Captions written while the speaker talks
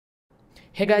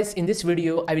Hey guys, in this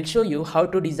video, I will show you how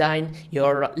to design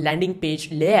your landing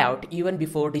page layout even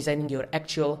before designing your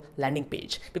actual landing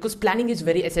page. Because planning is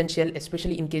very essential,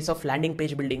 especially in case of landing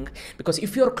page building. Because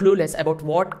if you're clueless about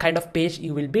what kind of page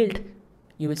you will build,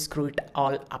 you will screw it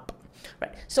all up.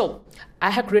 Right. So I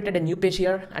have created a new page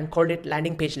here and called it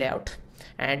landing page layout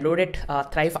and loaded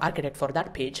Thrive Architect for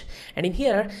that page. And in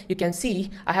here, you can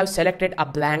see I have selected a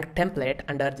blank template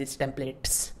under this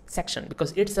templates section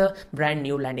because it's a brand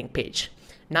new landing page.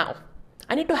 Now,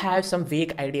 I need to have some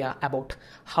vague idea about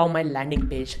how my landing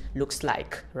page looks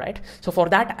like, right? So for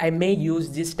that, I may use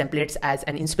these templates as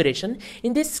an inspiration.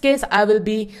 In this case, I will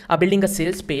be building a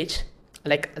sales page,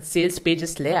 like a sales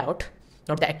pages layout,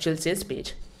 not the actual sales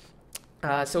page.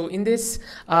 So in this,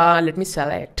 let me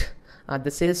select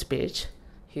the sales page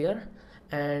here,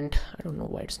 and I don't know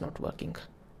why it's not working.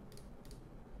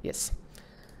 Yes.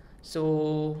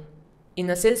 So in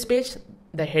a sales page,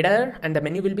 the header and the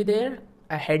menu will be there,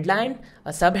 a headline,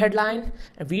 a sub-headline,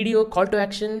 a video, call to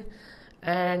action,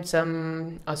 and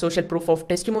some social proof of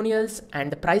testimonials, and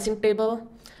the pricing table,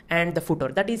 and the footer.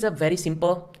 That is a very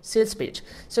simple sales page.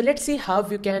 So let's see how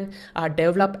you can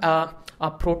develop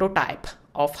a prototype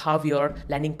of how your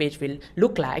landing page will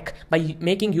look like by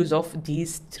making use of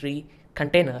these three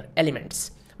container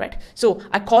elements, right? So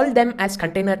I call them as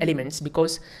container elements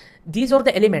because these are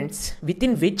the elements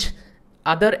within which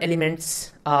other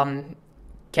elements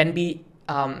can be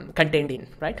contained in,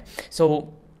 right?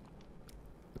 So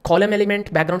column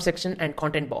element, background section, and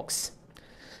content box.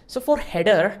 So for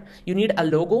header, you need a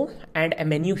logo and a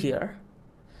menu here.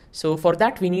 So for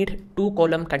that, we need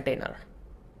 2-column container.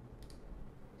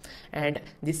 And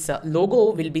this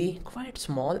logo will be quite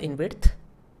small in width.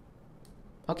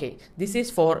 Okay, this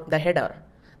is for the header.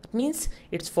 That means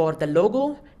it's for the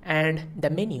logo and the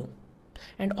menu.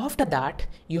 And after that,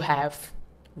 you have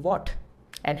what?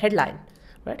 An headline,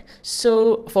 right?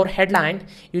 So for headline,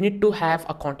 you need to have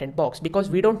a content box because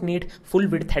we don't need full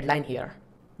width headline here.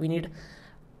 We need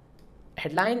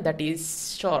headline that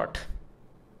is short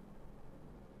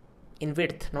in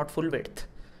width, not full width.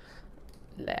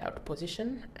 Layout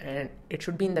position, and it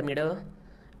should be in the middle.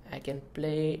 I can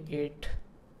play it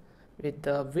with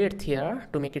the width here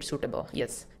to make it suitable.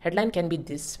 Yes, headline can be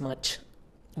this much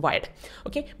wide.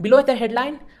 Okay, below the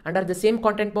headline, under the same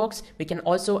content box, we can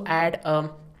also add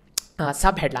a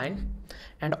sub headline,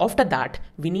 and after that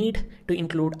we need to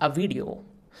include a video.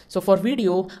 So for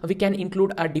video, we can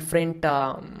include a different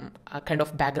kind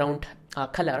of background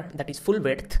color that is full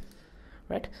width,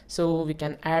 right? So we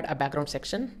can add a background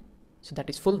section, so that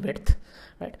is full width,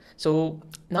 right? So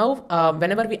now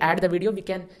whenever we add the video, we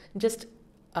can just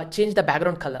change the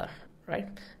background color, right?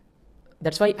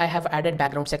 That's why I have added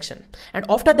background section. And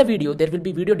after the video, there will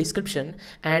be video description,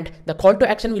 and the call to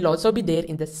action will also be there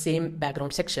in the same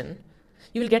background section.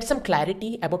 You will get some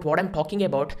clarity about what I'm talking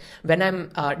about when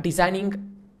I'm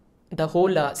designing the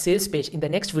whole sales page in the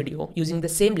next video using the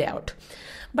same layout.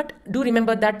 But do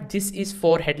remember that this is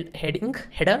for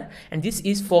header, and this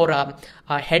is for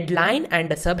a headline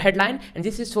and a sub headline, and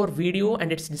this is for video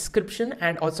and its description,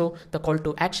 and also the call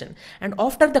to action. And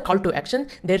after the call to action,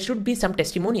 there should be some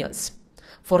testimonials.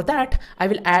 For that, I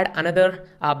will add another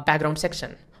background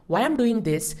section. Why I'm doing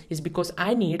this is because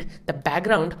I need the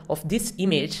background of this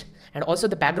image, and also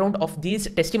the background of these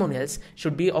testimonials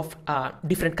should be of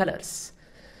different colors.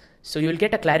 So you will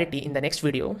get a clarity in the next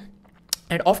video.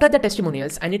 And after the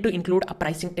testimonials, I need to include a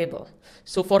pricing table.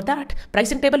 So for that,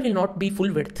 pricing table will not be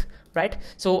full width, right?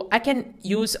 So I can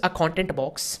use a content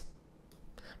box.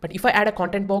 But if I add a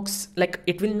content box, like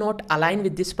it will not align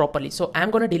with this properly. So I'm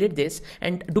going to delete this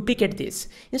and duplicate this.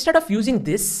 Instead of using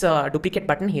this duplicate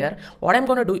button here, what I'm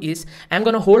going to do is I'm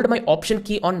going to hold my Option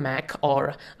key on Mac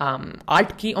or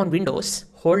Alt key on Windows,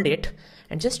 hold it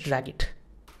and just drag it.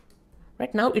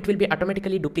 Right now it will be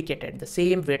automatically duplicated, the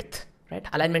same width. Right,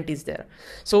 alignment is there.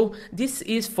 So this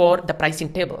is for the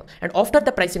pricing table, and after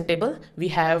the pricing table we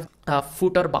have a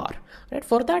footer bar, right?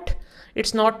 For that,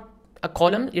 it's not a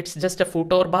column, it's just a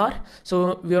footer bar,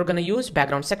 so we are going to use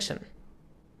background section.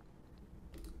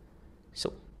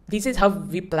 So this is how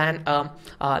we plan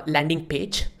a landing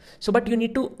page. So but you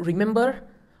need to remember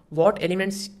what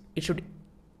elements it should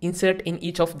insert in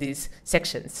each of these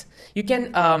sections. You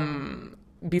can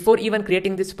before even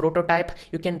creating this prototype,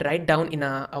 you can write down in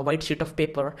a white sheet of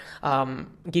paper,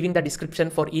 giving the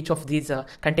description for each of these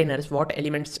containers, what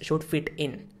elements should fit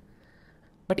in.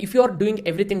 But if you are doing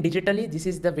everything digitally, this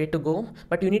is the way to go.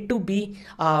 But you need to be,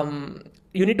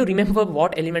 you need to remember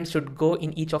what elements should go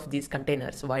in each of these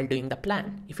containers while doing the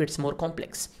plan, if it's more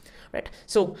complex, right?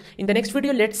 So in the next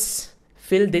video, let's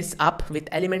fill this up with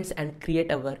elements and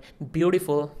create our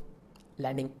beautiful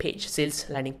landing page, sales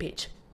landing page.